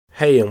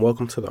Hey, and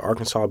welcome to the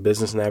Arkansas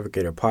Business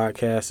Navigator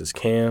podcast. It's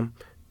Cam,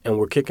 and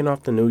we're kicking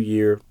off the new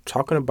year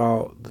talking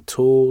about the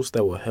tools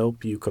that will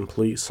help you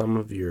complete some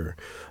of your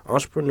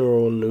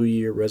entrepreneurial New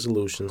Year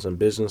resolutions and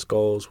business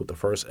goals with the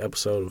first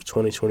episode of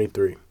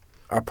 2023.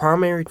 Our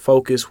primary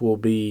focus will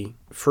be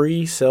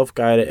free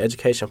self-guided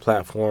education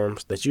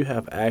platforms that you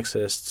have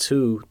access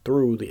to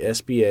through the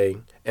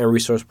SBA and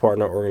resource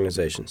partner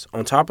organizations.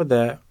 On top of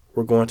that,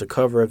 we're going to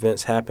cover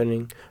events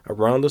happening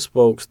around the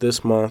spokes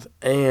this month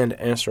and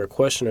answer a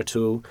question or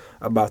two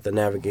about the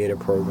Navigator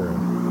program.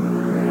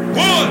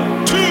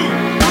 1, 2, 3,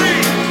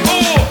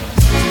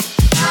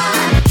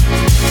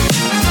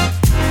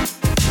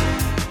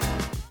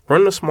 4.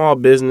 Running a small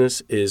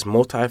business is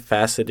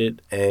multifaceted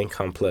and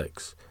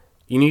complex.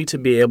 You need to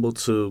be able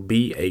to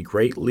be a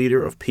great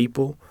leader of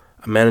people,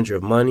 a manager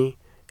of money,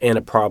 and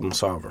a problem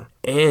solver.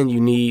 And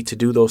you need to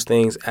do those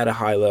things at a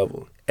high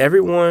level.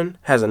 Everyone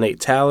has innate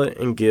talent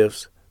and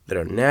gifts that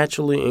are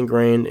naturally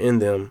ingrained in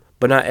them,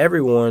 but not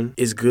everyone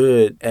is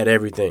good at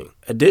everything.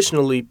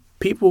 Additionally,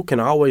 people can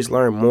always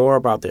learn more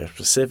about their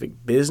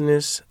specific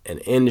business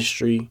and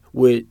industry.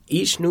 With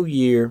each new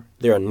year,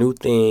 there are new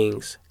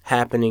things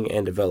happening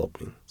and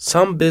developing.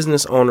 Some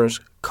business owners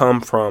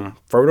come from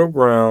fertile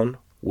ground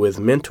with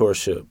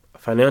mentorship,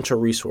 financial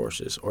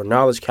resources, or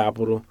knowledge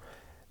capital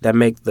that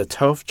make the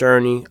tough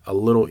journey a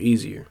little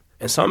easier.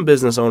 And some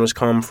business owners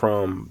come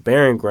from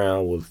barren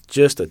ground with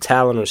just a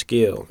talent or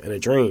skill and a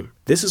dream.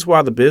 This is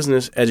why the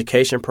business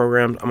education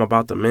programs I'm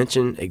about to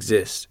mention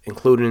exist,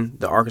 including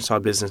the Arkansas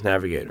Business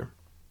Navigator.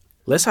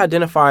 Let's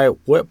identify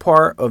what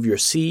part of your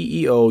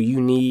CEO you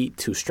need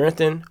to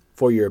strengthen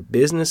for your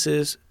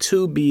businesses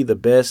to be the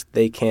best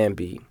they can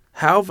be.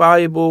 How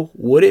valuable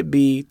would it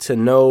be to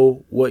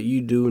know what you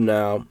do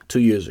now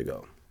 2 years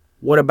ago?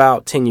 What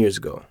about 10 years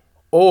ago?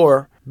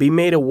 Or be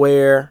made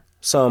aware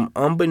some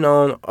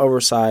unbeknown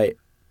oversight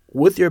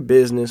with your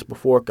business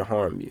before it can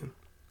harm you.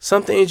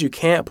 Some things you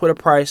can't put a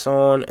price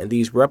on, and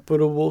these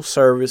reputable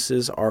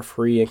services are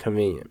free and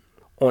convenient.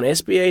 On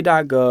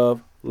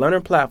SBA.gov,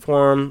 Learning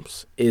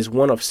Platforms is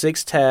one of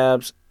 6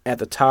 tabs at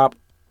the top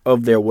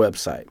of their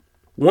website.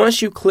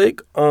 Once you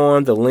click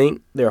on the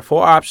link, there are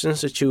 4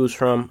 options to choose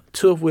from,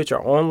 2 of which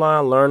are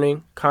online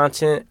learning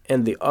content,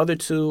 and the other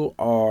 2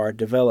 are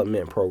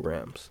development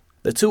programs.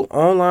 The 2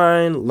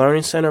 online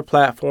Learning Center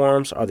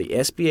platforms are the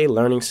SBA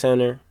Learning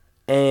Center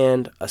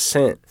and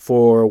Ascent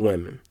for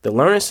Women. The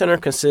Learning Center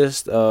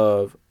consists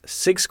of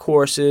 6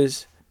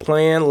 courses: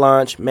 Plan,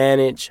 Launch,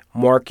 Manage,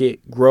 Market,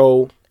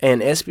 Grow,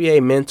 and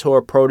SBA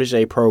Mentor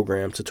Protege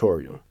Program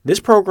tutorial. This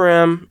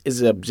program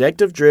is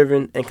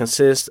objective-driven and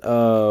consists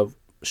of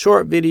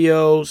short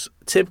videos,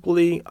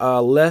 typically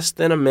less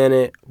than a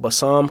minute, but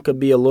some could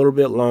be a little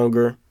bit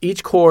longer.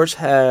 Each course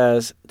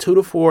has 2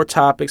 to 4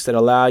 topics that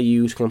allow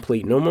you to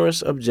complete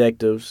numerous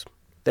objectives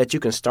that you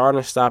can start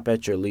and stop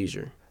at your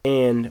leisure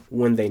and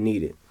when they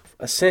need it.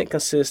 Ascent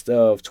consists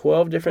of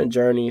 12 different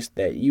journeys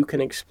that you can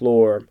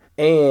explore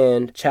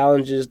and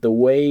challenges the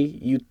way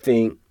you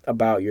think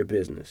about your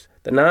business.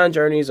 The 9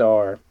 journeys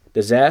are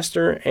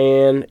disaster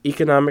and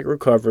economic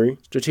recovery,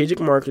 strategic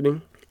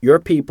marketing, your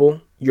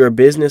people, your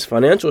business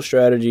financial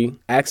strategy,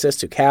 access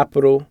to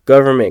capital,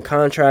 government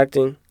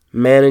contracting,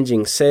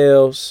 managing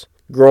sales,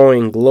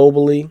 growing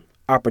globally,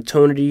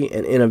 opportunity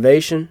and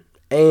innovation,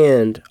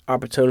 and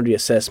opportunity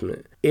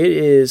assessment. It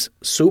is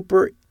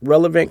super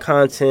relevant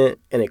content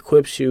and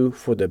equips you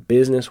for the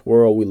business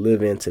world we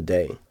live in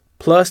today.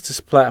 Plus, this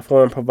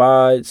platform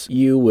provides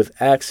you with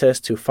access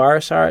to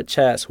fireside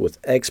chats with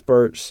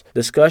experts,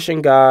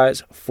 discussion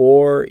guides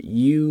for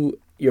you,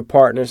 your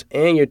partners,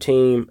 and your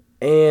team,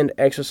 and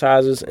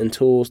exercises and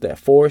tools that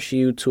force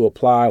you to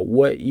apply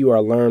what you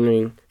are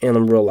learning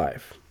in real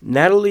life.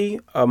 Natalie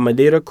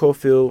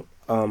Medina-Cofield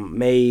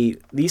made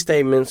these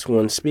statements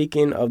when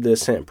speaking of the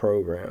Ascent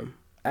program.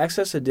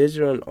 Access to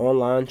digital and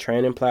online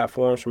training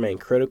platforms remain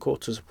critical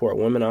to support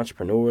women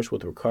entrepreneurs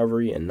with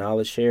recovery and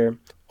knowledge share.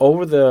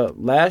 Over the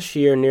last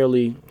year,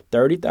 nearly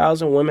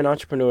 30,000 women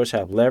entrepreneurs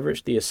have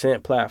leveraged the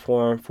Ascent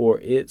platform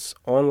for its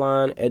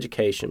online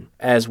education.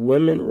 As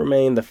women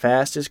remain the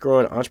fastest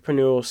growing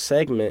entrepreneurial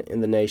segment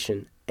in the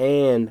nation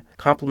and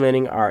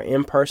complementing our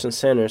in-person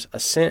centers,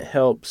 Ascent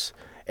helps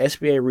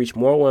SBA reach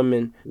more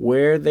women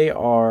where they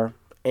are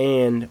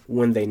and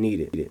when they need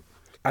it.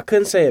 I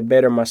couldn't say it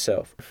better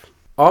myself.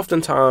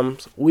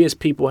 Oftentimes, we as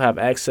people have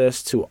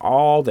access to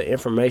all the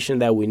information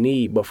that we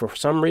need, but for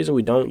some reason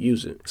we don't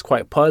use it. It's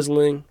quite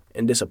puzzling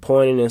and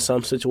disappointing in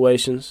some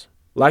situations.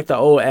 Like the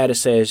old adage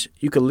says,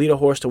 you can lead a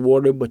horse to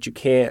water, but you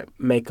can't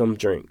make them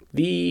drink.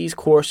 These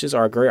courses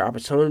are a great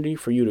opportunity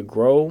for you to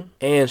grow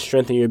and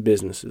strengthen your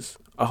businesses.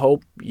 I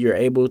hope you're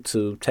able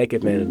to take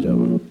advantage of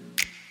them.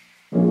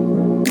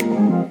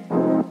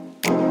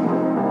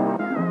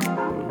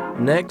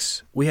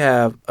 Next, we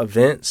have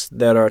events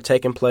that are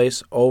taking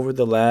place over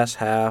the last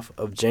half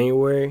of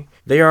January.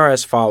 They are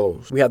as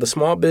follows. We have the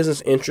Small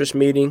Business Interest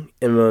Meeting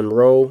in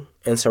Monroe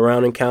and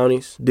surrounding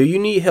counties. Do you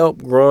need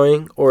help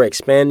growing or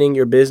expanding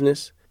your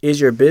business?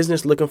 Is your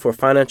business looking for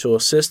financial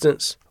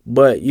assistance,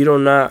 but you do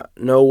not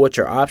know what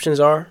your options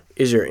are?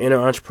 Is your inner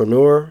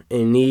entrepreneur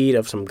in need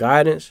of some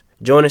guidance?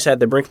 Join us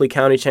at the Brinkley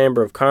County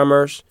Chamber of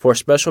Commerce for a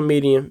special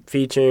meeting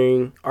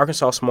featuring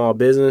Arkansas Small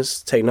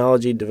Business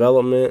Technology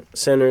Development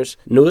Center's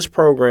newest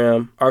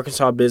program,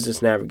 Arkansas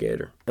Business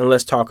Navigator, and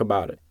let's talk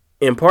about it.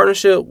 In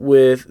partnership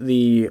with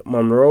the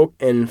Monroe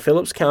and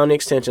Phillips County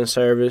Extension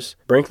Service,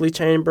 Brinkley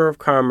Chamber of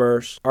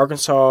Commerce,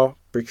 Arkansas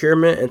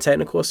Procurement and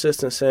Technical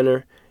Assistance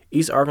Center,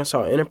 East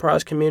Arkansas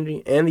Enterprise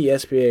Community, and the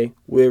SBA,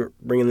 we're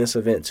bringing this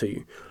event to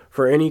you.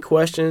 For any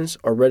questions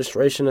or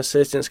registration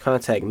assistance,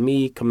 contact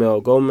me,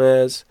 Camille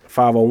Gomez,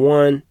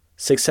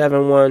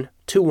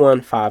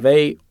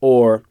 501-671-2158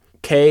 or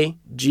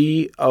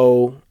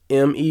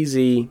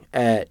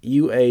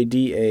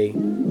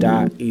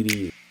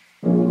kgomez@uada.edu.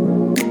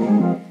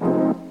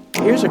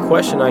 Here's a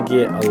question I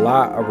get a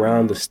lot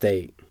around the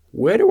state.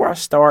 Where do I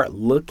start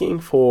looking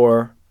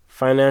for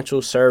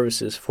financial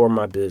services for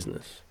my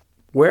business?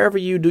 Wherever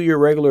you do your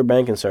regular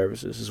banking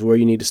services is where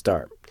you need to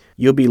start.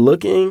 You'll be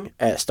looking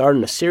at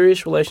starting a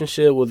serious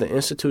relationship with an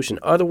institution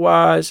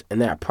otherwise,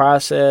 and that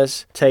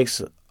process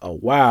takes a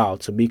while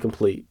to be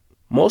complete.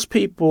 Most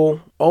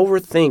people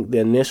overthink the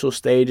initial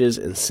stages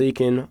in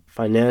seeking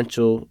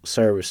financial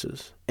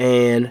services.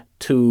 And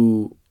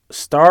to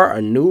start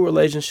a new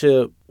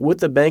relationship with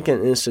the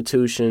banking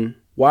institution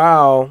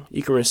while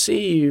you can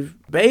receive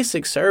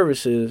basic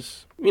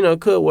services,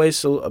 could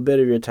waste a bit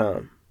of your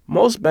time.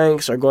 Most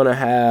banks are going to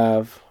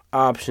have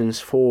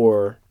options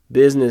for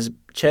business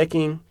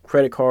checking,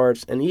 credit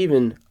cards, and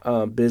even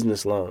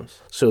business loans.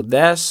 So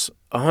that's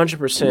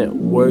 100%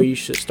 where you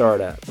should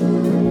start at.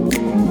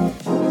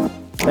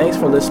 Thanks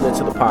for listening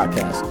to the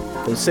podcast.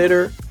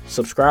 Consider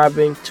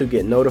subscribing to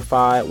get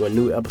notified when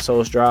new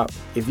episodes drop.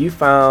 If you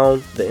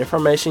found the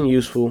information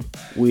useful,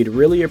 we'd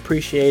really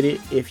appreciate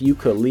it if you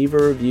could leave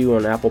a review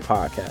on Apple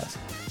Podcasts,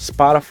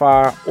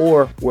 Spotify,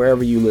 or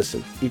wherever you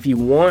listen. If you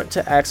want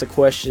to ask a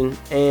question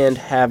and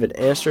have it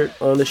answered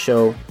on the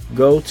show,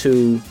 go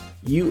to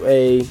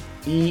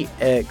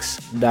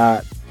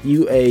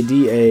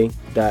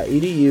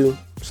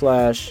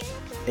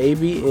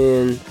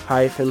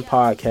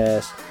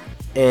uaex.uada.edu/abn-podcast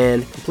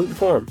and complete the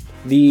form.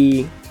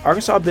 The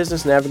Arkansas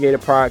Business Navigator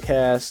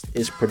podcast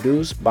is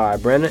produced by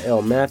Brandon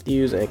L.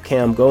 Matthews and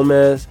Cam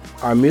Gomez.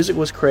 Our music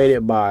was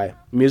created by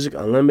Music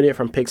Unlimited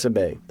from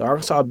Pixabay. The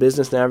Arkansas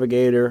Business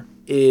Navigator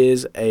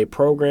is a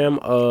program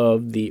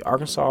of the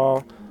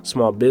Arkansas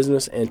Small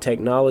Business and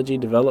Technology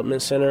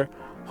Development Center,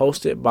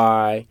 hosted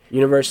by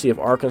University of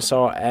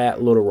Arkansas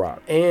at Little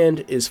Rock,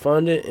 and is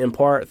funded in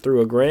part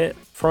through a grant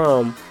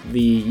from the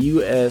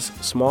U.S.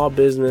 Small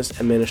Business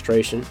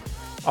Administration.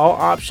 All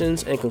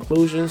options and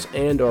conclusions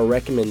and or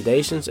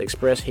recommendations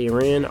expressed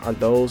herein are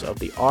those of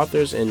the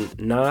authors and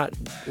not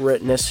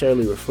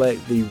necessarily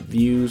reflect the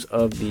views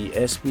of the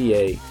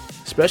SBA.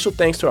 Special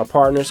thanks to our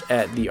partners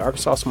at the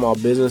Arkansas Small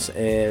Business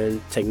and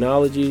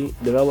Technology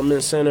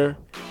Development Center,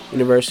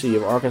 University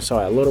of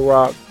Arkansas at Little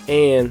Rock,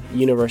 and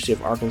University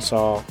of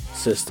Arkansas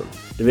System,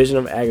 Division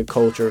of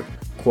Agriculture,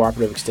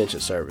 Cooperative Extension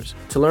Service.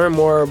 To learn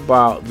more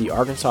about the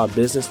Arkansas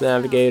Business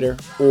Navigator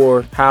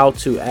or how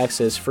to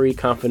access free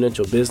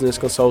confidential business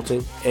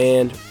consulting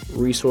and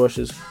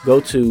resources, go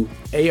to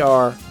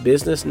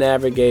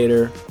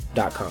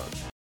arbusinessnavigator.com.